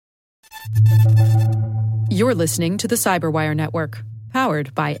You're listening to the Cyberwire Network,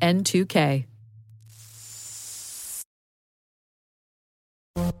 powered by N2K.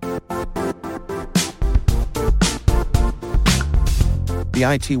 The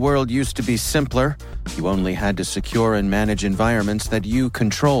IT world used to be simpler. You only had to secure and manage environments that you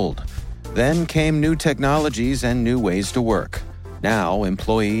controlled. Then came new technologies and new ways to work. Now,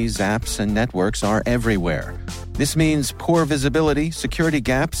 employees, apps, and networks are everywhere. This means poor visibility, security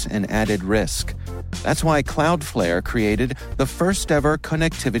gaps, and added risk. That's why Cloudflare created the first-ever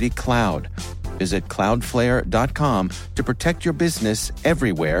connectivity cloud. Visit cloudflare.com to protect your business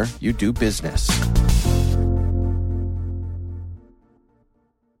everywhere you do business.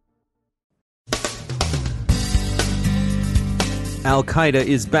 Al-Qaeda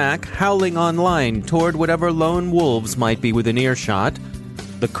is back, howling online toward whatever lone wolves might be within earshot.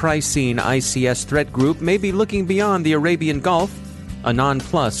 The Chryssine ICS threat group may be looking beyond the Arabian Gulf. Anon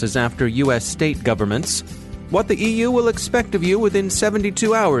Plus is after U.S. state governments. What the EU will expect of you within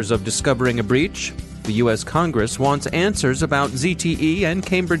 72 hours of discovering a breach. The U.S. Congress wants answers about ZTE and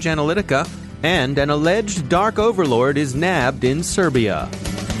Cambridge Analytica. And an alleged dark overlord is nabbed in Serbia.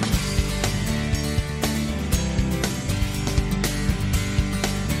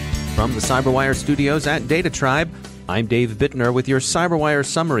 From the Cyberwire studios at Data Tribe, I'm Dave Bittner with your Cyberwire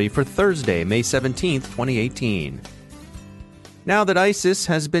summary for Thursday, May 17th, 2018. Now that ISIS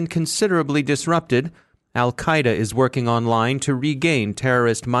has been considerably disrupted, Al-Qaeda is working online to regain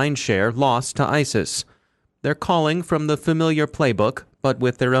terrorist mindshare lost to ISIS. They're calling from the familiar playbook, but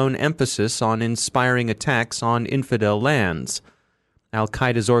with their own emphasis on inspiring attacks on infidel lands.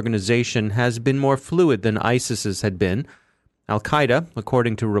 Al-Qaeda's organization has been more fluid than ISIS's had been. Al-Qaeda,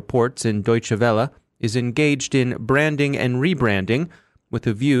 according to reports in Deutsche Welle, is engaged in branding and rebranding with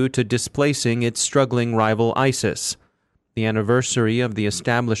a view to displacing its struggling rival ISIS. The anniversary of the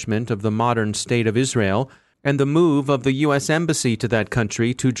establishment of the modern State of Israel and the move of the U.S. Embassy to that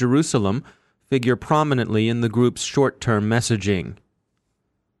country to Jerusalem figure prominently in the group's short-term messaging.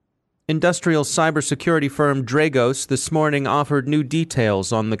 Industrial cybersecurity firm Dragos this morning offered new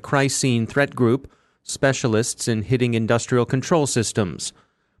details on the Chryssine threat group, specialists in hitting industrial control systems.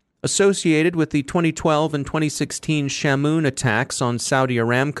 Associated with the 2012 and 2016 Shamoon attacks on Saudi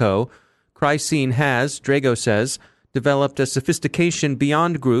Aramco, Chryssine has, Drago says, developed a sophistication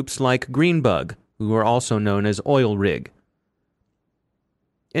beyond groups like Greenbug, who are also known as Oil Rig.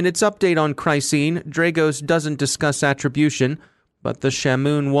 In its update on Chryssine, Dragos doesn't discuss attribution, but the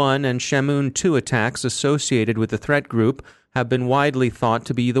Shamoon 1 and Shamoon 2 attacks associated with the threat group have been widely thought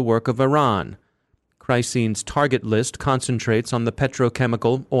to be the work of Iran. Chryssine's target list concentrates on the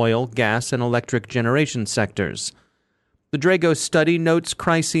petrochemical, oil, gas, and electric generation sectors. The Dragos study notes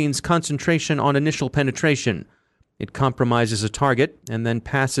Chryssine's concentration on initial penetration. It compromises a target and then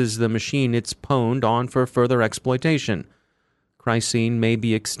passes the machine it's pwned on for further exploitation. Chryssine may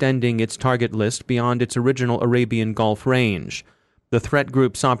be extending its target list beyond its original Arabian Gulf range. The threat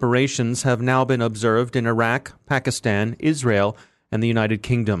group's operations have now been observed in Iraq, Pakistan, Israel, and the United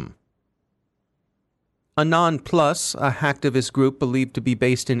Kingdom. Anon Plus, a hacktivist group believed to be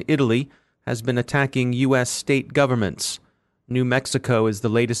based in Italy, has been attacking U.S. state governments. New Mexico is the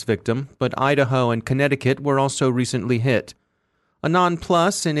latest victim, but Idaho and Connecticut were also recently hit. Anon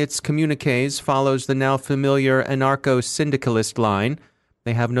Plus, in its communiques, follows the now familiar anarcho-syndicalist line.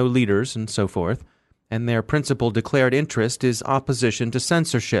 They have no leaders and so forth, and their principal declared interest is opposition to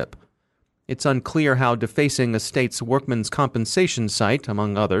censorship. It's unclear how defacing a state's workmen's compensation site,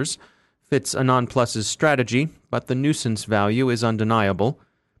 among others, fits Anon Plus's strategy, but the nuisance value is undeniable.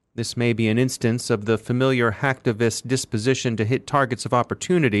 This may be an instance of the familiar hacktivist disposition to hit targets of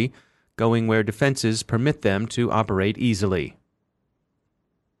opportunity, going where defenses permit them to operate easily.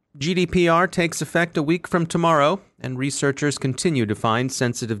 GDPR takes effect a week from tomorrow, and researchers continue to find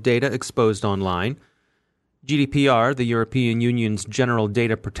sensitive data exposed online. GDPR, the European Union's general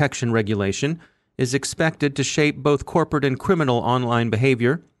data protection regulation, is expected to shape both corporate and criminal online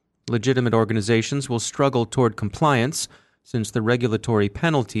behavior. Legitimate organizations will struggle toward compliance, since the regulatory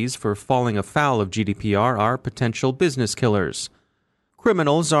penalties for falling afoul of GDPR are potential business killers.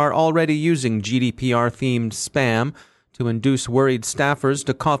 Criminals are already using GDPR-themed spam to induce worried staffers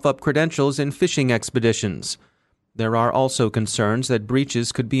to cough up credentials in phishing expeditions. There are also concerns that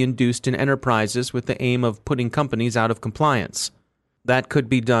breaches could be induced in enterprises with the aim of putting companies out of compliance. That could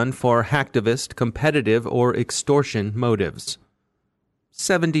be done for hacktivist, competitive, or extortion motives.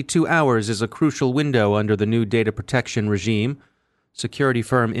 72 hours is a crucial window under the new data protection regime. Security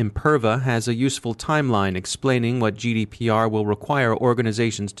firm Imperva has a useful timeline explaining what GDPR will require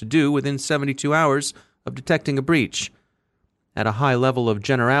organizations to do within 72 hours of detecting a breach. At a high level of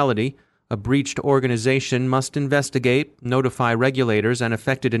generality, A breached organization must investigate, notify regulators and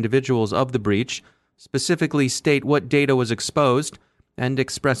affected individuals of the breach, specifically state what data was exposed, and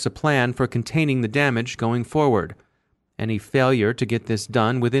express a plan for containing the damage going forward. Any failure to get this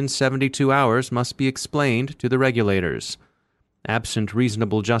done within 72 hours must be explained to the regulators. Absent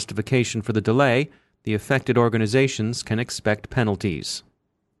reasonable justification for the delay, the affected organizations can expect penalties.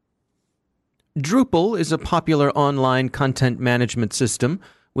 Drupal is a popular online content management system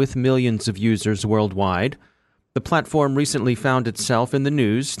with millions of users worldwide. The platform recently found itself in the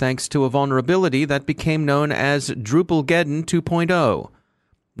news thanks to a vulnerability that became known as Drupalgeddon 2.0.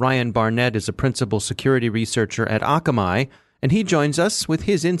 Ryan Barnett is a principal security researcher at Akamai, and he joins us with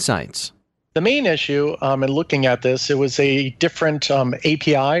his insights. The main issue in looking at this, it was a different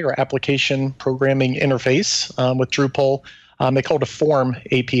API or application programming interface with Drupal. They called it a form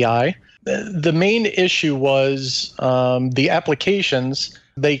API. The main issue was the applications,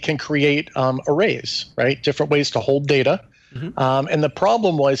 they can create arrays, right? Different ways to hold data. Mm-hmm. And the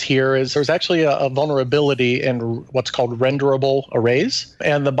problem was here is there's actually a vulnerability in what's called renderable arrays.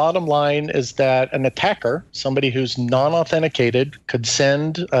 And the bottom line is that an attacker, somebody who's non-authenticated, could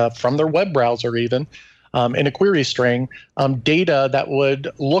send from their web browser even in a query string data that would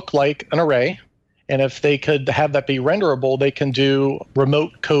look like an array. And if they could have that be renderable, they can do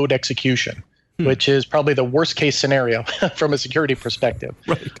remote code execution, which is probably the worst case scenario from a security perspective.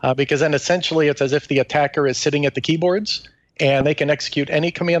 Right. Because then essentially it's as if the attacker is sitting at the keyboards and they can execute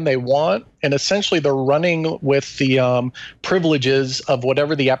any command they want. And essentially they're running with the privileges of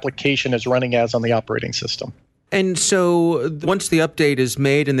whatever the application is running as on the operating system. And so once the update is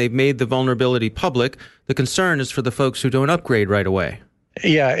made and they've made the vulnerability public, the concern is for the folks who don't upgrade right away.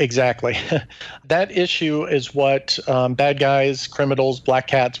 Yeah, exactly. That issue is what bad guys, criminals, black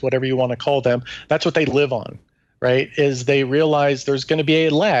hats, whatever you want to call them, that's what they live on, right? Is they realize there's going to be a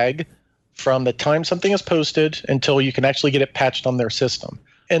lag from the time something is posted until you can actually get it patched on their system.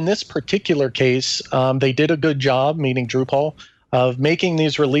 In this particular case, they did a good job, meaning Drupal, of making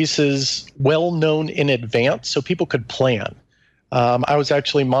these releases well known in advance so people could plan. I was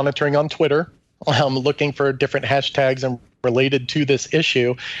actually monitoring on Twitter, looking for different hashtags and related to this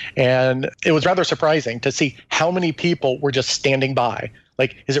issue. And it was rather surprising to see how many people were just standing by.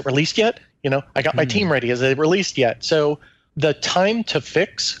 Like, is it released yet? I got my team ready. Is it released yet? So the time to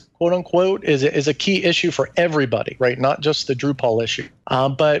fix, quote unquote, is a key issue for everybody, right? Not just the Drupal issue.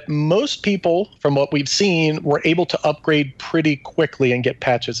 But most people, from what we've seen, were able to upgrade pretty quickly and get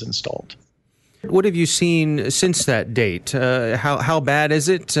patches installed. What have you seen since that date? How bad is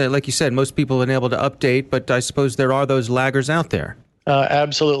it? Like you said, most people have been able to update, but I suppose there are those laggers out there.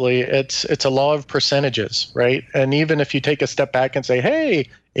 Absolutely. It's a law of percentages, right? And even if you take a step back and say, hey,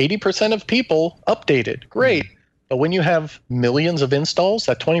 80% of people updated, great. But when you have millions of installs,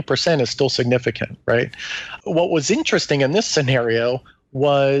 that 20% is still significant, right? What was interesting in this scenario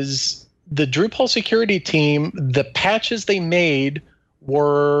was the Drupal security team, the patches they made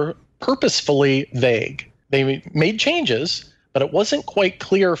were purposefully vague. They made changes, but it wasn't quite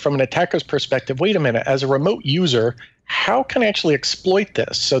clear from an attacker's perspective, wait a minute, as a remote user, how can I actually exploit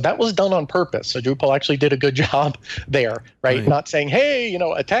this? So that was done on purpose. So Drupal actually did a good job there, right? Not saying, hey,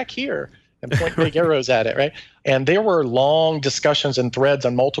 attack here and point big arrows at it, right? And there were long discussions and threads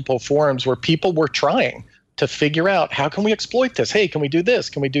on multiple forums where people were trying to figure out, how can we exploit this? Hey, can we do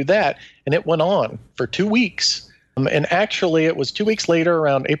this? Can we do that? And it went on for 2 weeks. And actually, it was 2 weeks later,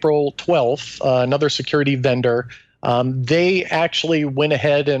 around April 12th, another security vendor, they actually went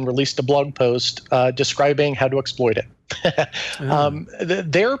ahead and released a blog post describing how to exploit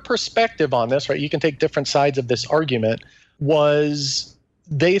it. Their perspective on this, right, you can take different sides of this argument, was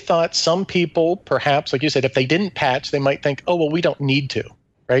they thought some people, perhaps, like you said, if they didn't patch, they might think, oh, well, we don't need to,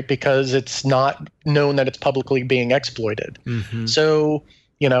 right, because it's not known that it's publicly being exploited. Mm-hmm. So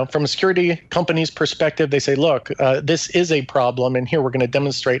from a security company's perspective, they say, look, this is a problem, and here we're going to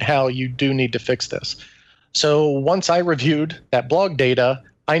demonstrate how you do need to fix this. So once I reviewed that blog data,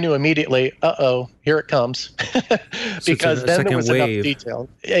 I knew immediately, here it comes, because then there was enough detail.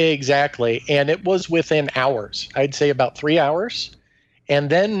 Exactly, and it was within hours. I'd say about 3 hours.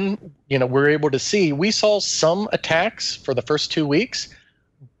 And then, we're able to see, we saw some attacks for the first 2 weeks,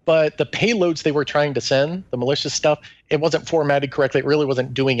 but the payloads they were trying to send, the malicious stuff, it wasn't formatted correctly. It really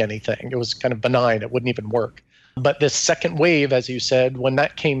wasn't doing anything. It was kind of benign. It wouldn't even work. But this second wave, as you said, when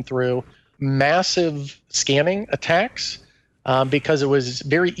that came through, massive scanning attacks, because it was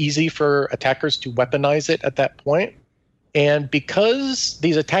very easy for attackers to weaponize it at that point. And because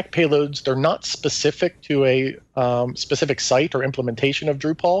these attack payloads, they're not specific to a specific site or implementation of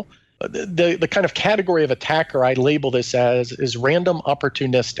Drupal, the kind of category of attacker I label this as is random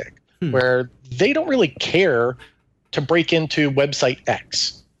opportunistic. where they don't really care to break into website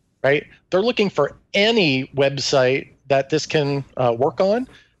X, right? They're looking for any website that this can work on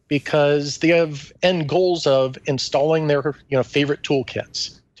because they have end goals of installing their favorite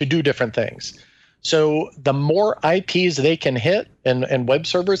toolkits to do different things. So the more IPs they can hit and web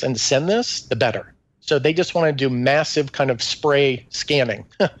servers and send this, the better. So they just want to do massive kind of spray scanning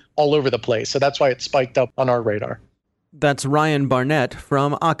all over the place. So that's why it spiked up on our radar. That's Ryan Barnett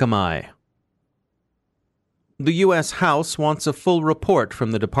from Akamai. The U.S. House wants a full report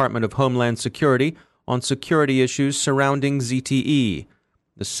from the Department of Homeland Security on security issues surrounding ZTE.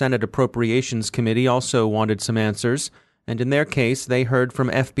 The Senate Appropriations Committee also wanted some answers, and in their case, they heard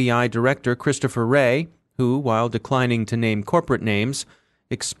from FBI Director Christopher Wray, who, while declining to name corporate names,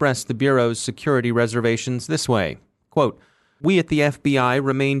 expressed the Bureau's security reservations this way, quote, "We at the FBI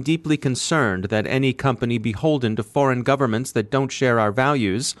remain deeply concerned that any company beholden to foreign governments that don't share our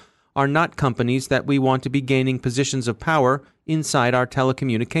values are not companies that we want to be gaining positions of power inside our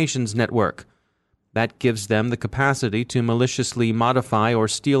telecommunications network. That gives them the capacity to maliciously modify or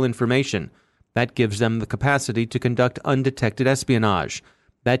steal information. That gives them the capacity to conduct undetected espionage.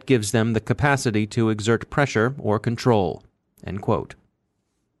 That gives them the capacity to exert pressure or control." End quote.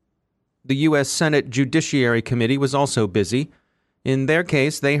 The U.S. Senate Judiciary Committee was also busy. In their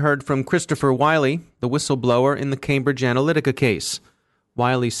case, they heard from Christopher Wiley, the whistleblower in the Cambridge Analytica case.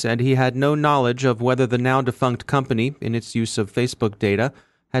 Wiley said he had no knowledge of whether the now-defunct company, in its use of Facebook data,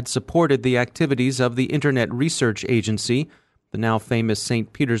 had supported the activities of the Internet Research Agency, the now famous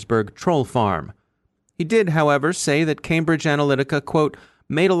St. Petersburg troll farm. He did, however, say that Cambridge Analytica, quote,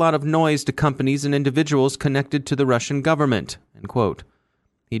 "made a lot of noise to companies and individuals connected to the Russian government," end quote.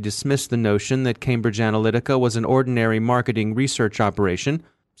 He dismissed the notion that Cambridge Analytica was an ordinary marketing research operation,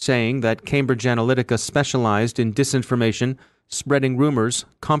 saying that Cambridge Analytica specialized in disinformation, spreading rumors,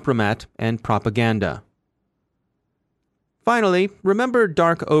 compromat, and propaganda. Finally, remember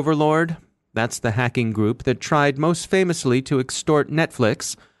Dark Overlord? That's the hacking group that tried most famously to extort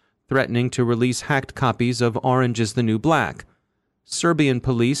Netflix, threatening to release hacked copies of Orange is the New Black. Serbian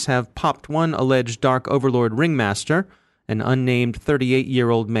police have popped one alleged Dark Overlord ringmaster, an unnamed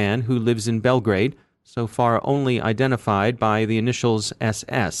 38-year-old man who lives in Belgrade, so far only identified by the initials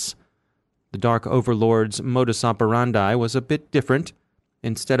SS. The Dark Overlord's modus operandi was a bit different.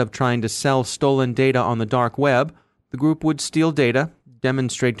 Instead of trying to sell stolen data on the dark web, the group would steal data,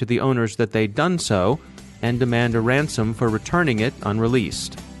 demonstrate to the owners that they'd done so, and demand a ransom for returning it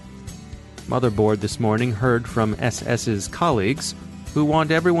unreleased. Motherboard this morning heard from SS's colleagues, who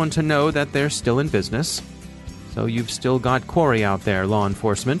want everyone to know that they're still in business. So you've still got quarry out there, law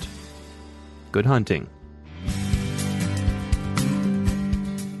enforcement. Good hunting.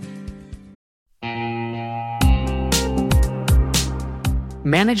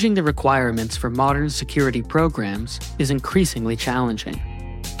 Managing the requirements for modern security programs is increasingly challenging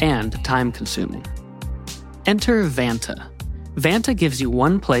and time-consuming. Enter Vanta. Vanta gives you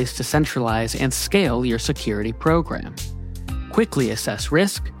one place to centralize and scale your security program. Quickly assess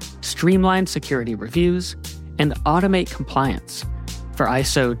risk, streamline security reviews, and automate compliance for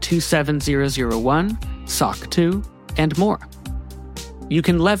ISO 27001, SOC 2, and more. You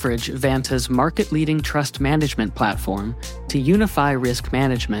can leverage Vanta's market-leading trust management platform to unify risk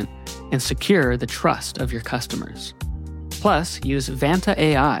management and secure the trust of your customers. Plus, use Vanta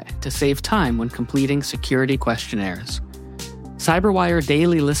AI to save time when completing security questionnaires. CyberWire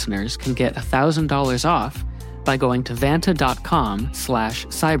Daily listeners can get $1,000 off by going to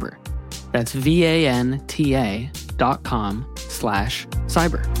vanta.com/cyber. That's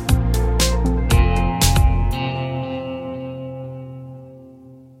vanta.com/cyber.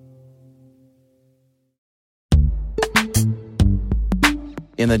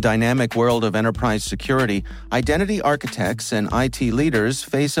 In the dynamic world of enterprise security, identity architects and IT leaders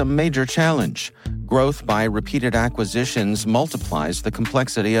face a major challenge. Growth by repeated acquisitions multiplies the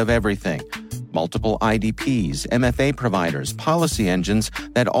complexity of everything. Multiple IDPs, MFA providers, policy engines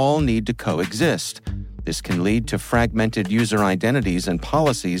that all need to coexist. This can lead to fragmented user identities and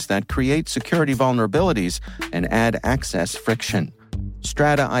policies that create security vulnerabilities and add access friction.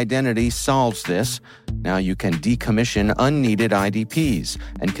 Strata Identity solves this. Now you can decommission unneeded IDPs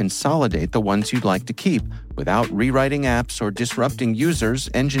and consolidate the ones you'd like to keep without rewriting apps or disrupting users,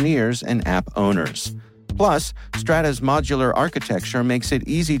 engineers, and app owners. Plus, Strata's modular architecture makes it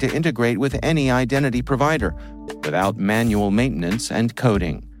easy to integrate with any identity provider without manual maintenance and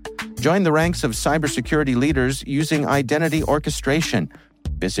coding. Join the ranks of cybersecurity leaders using identity orchestration.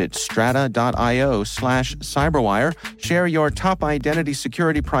 Visit strata.io/cyberwire, share your top identity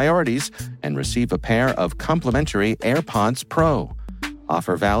security priorities, and receive a pair of complimentary AirPods Pro.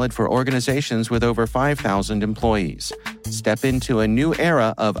 Offer valid for organizations with over 5,000 employees. Step into a new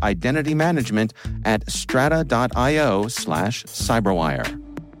era of identity management at strata.io/cyberwire.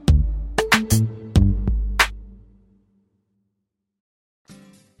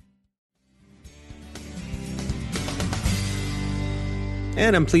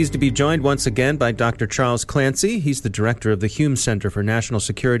 And I'm pleased to be joined once again by Dr. Charles Clancy. He's the director of the Hume Center for National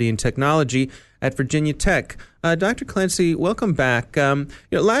Security and Technology at Virginia Tech. Dr. Clancy, welcome back.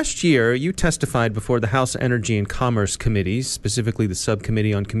 Last year, you testified before the House Energy and Commerce Committee, specifically the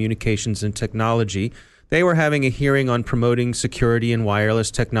Subcommittee on Communications and Technology. They were having a hearing on promoting security and wireless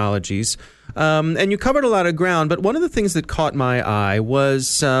technologies. And you covered a lot of ground, but one of the things that caught my eye was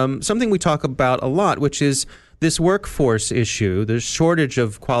something we talk about a lot, which is this workforce issue. There's shortage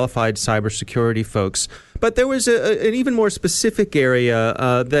of qualified cybersecurity folks. But there was an even more specific area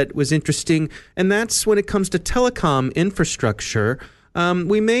that was interesting, and that's when it comes to telecom infrastructure.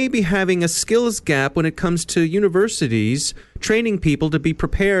 We may be having a skills gap when it comes to universities training people to be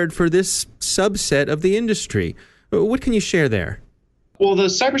prepared for this subset of the industry. What can you share there? Well, the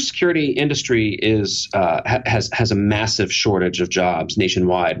cybersecurity industry has a massive shortage of jobs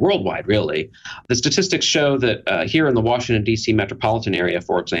nationwide, worldwide, really. The statistics show that here in the Washington, D.C. metropolitan area,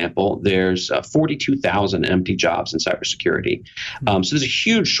 for example, there's 42,000 empty jobs in cybersecurity. So there's a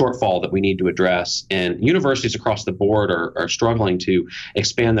huge shortfall that we need to address, and universities across the board are struggling to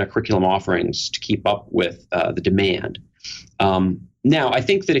expand their curriculum offerings to keep up with the demand. Now, I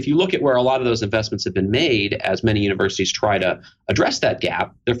think that if you look at where a lot of those investments have been made, as many universities try to address that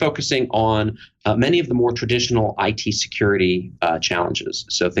gap, they're focusing on many of the more traditional IT security challenges.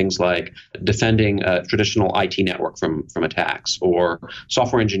 So things like defending a traditional IT network from attacks, or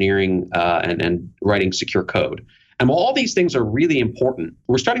software engineering and writing secure code. And while all these things are really important,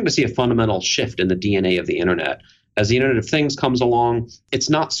 we're starting to see a fundamental shift in the DNA of the internet. As the Internet of Things comes along, it's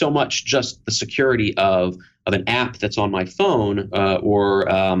not so much just the security of an app that's on my phone or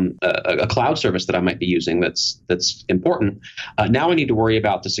a cloud service that I might be using that's important. Now I need to worry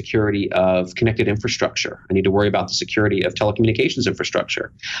about the security of connected infrastructure. I need to worry about the security of telecommunications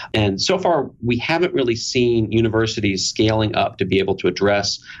infrastructure. And so far, we haven't really seen universities scaling up to be able to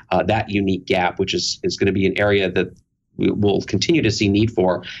address that unique gap, which is going to be an area that we will continue to see need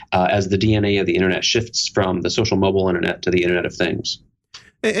for as the DNA of the internet shifts from the social mobile internet to the Internet of Things.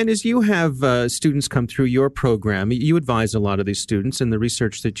 And as you have students come through your program, you advise a lot of these students in the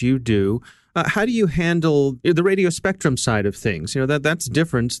research that you do. How do you handle the radio spectrum side of things? That's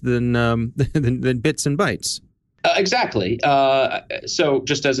different than bits and bytes. Exactly. So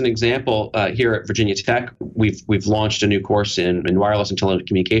just as an example, here at Virginia Tech, we've launched a new course in wireless and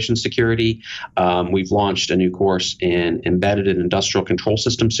telecommunications security. We've launched a new course in embedded and industrial control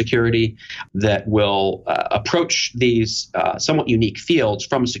system security that will approach these somewhat unique fields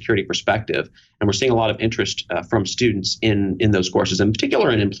from a security perspective. And we're seeing a lot of interest from students in those courses, in particular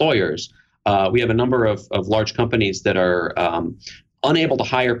in employers. We have a number of large companies that are unable to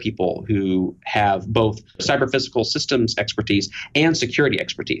hire people who have both cyber-physical systems expertise and security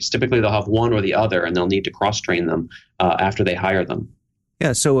expertise. Typically, they'll have one or the other, and they'll need to cross-train them after they hire them.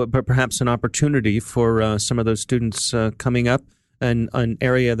 Yeah, so perhaps an opportunity for some of those students coming up in an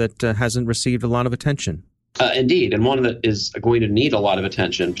area that hasn't received a lot of attention. Indeed, and one that is going to need a lot of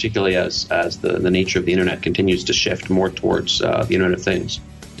attention, particularly as the nature of the Internet continues to shift more towards the Internet of Things.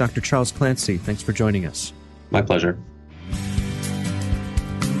 Dr. Charles Clancy, thanks for joining us. My pleasure.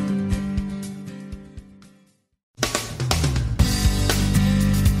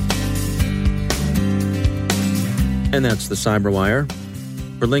 And that's the Cyberwire.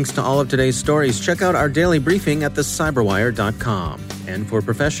 For links to all of today's stories, check out our daily briefing at thecyberwire.com. And for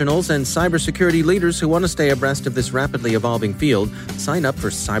professionals and cybersecurity leaders who want to stay abreast of this rapidly evolving field, sign up for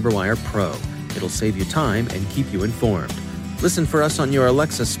Cyberwire Pro. It'll save you time and keep you informed. Listen for us on your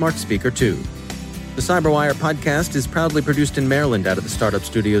Alexa smart speaker, too. The Cyberwire podcast is proudly produced in Maryland out of the startup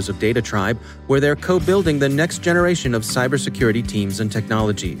studios of Data Tribe, where they're co-building the next generation of cybersecurity teams and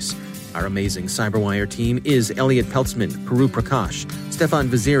technologies. Our amazing Cyberwire team is Elliot Peltzman, Puru Prakash, Stefan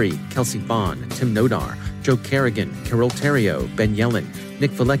Vaziri, Kelsey Bond, Tim Nodar, Joe Kerrigan, Carol Terrio, Ben Yellen,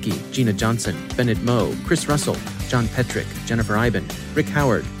 Nick Valecki, Gina Johnson, Bennett Moe, Chris Russell, John Petrick, Jennifer Iben, Rick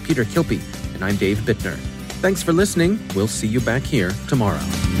Howard, Peter Kilpie, and I'm Dave Bittner. Thanks for listening. We'll see you back here tomorrow.